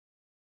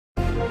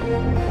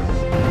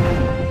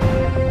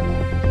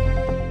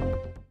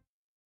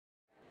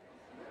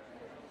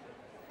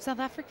South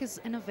Africa's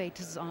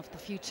innovators of the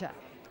future,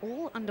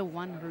 all under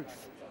one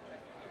roof.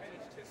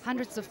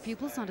 Hundreds of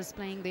pupils are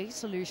displaying their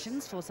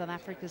solutions for South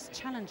Africa's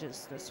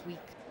challenges this week.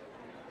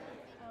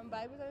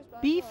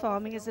 Bee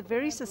farming is a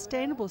very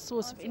sustainable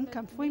source of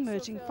income for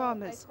emerging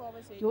farmers.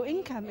 Your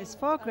income is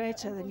far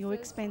greater than your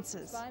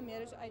expenses.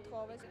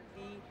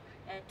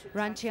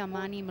 Ranchi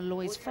Amani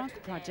Malloy's frog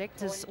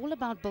project is all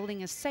about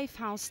building a safe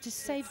house to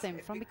save them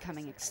from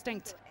becoming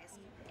extinct,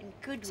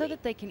 so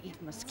that they can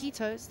eat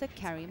mosquitoes that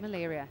carry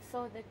malaria.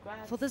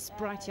 For this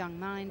bright young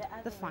mind,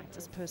 the fight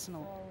is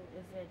personal.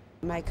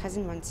 My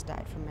cousin once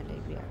died from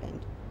malaria,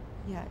 and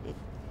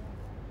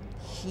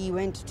he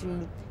went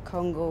to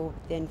Congo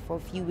then for a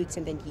few weeks,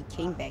 and then he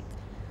came back,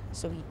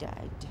 so he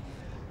died.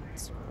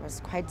 It was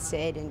quite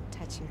sad and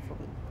touching for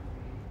me.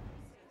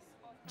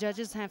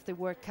 Judges have their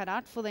work cut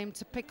out for them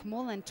to pick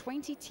more than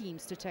 20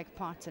 teams to take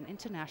part in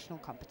international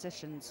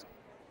competitions.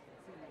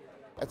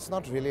 It's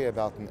not really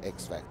about an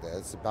X factor,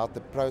 it's about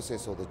the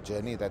process or the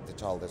journey that the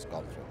child has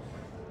gone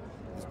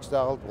through. The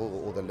child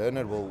or the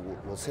learner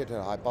will set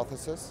a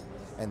hypothesis,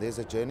 and there's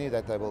a journey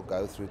that they will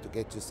go through to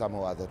get to some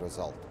or other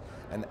result.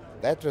 And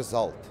that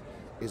result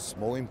is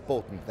more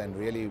important than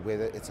really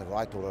whether it's a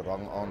right or a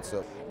wrong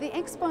answer. The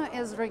Expo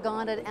is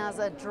regarded as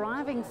a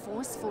driving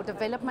force for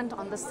development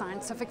on the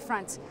scientific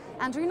front.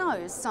 And who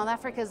knows, South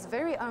Africa's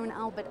very own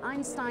Albert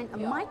Einstein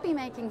might be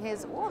making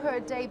his or her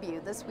debut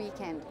this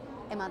weekend.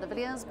 Emma de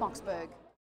Villiers, Boksburg.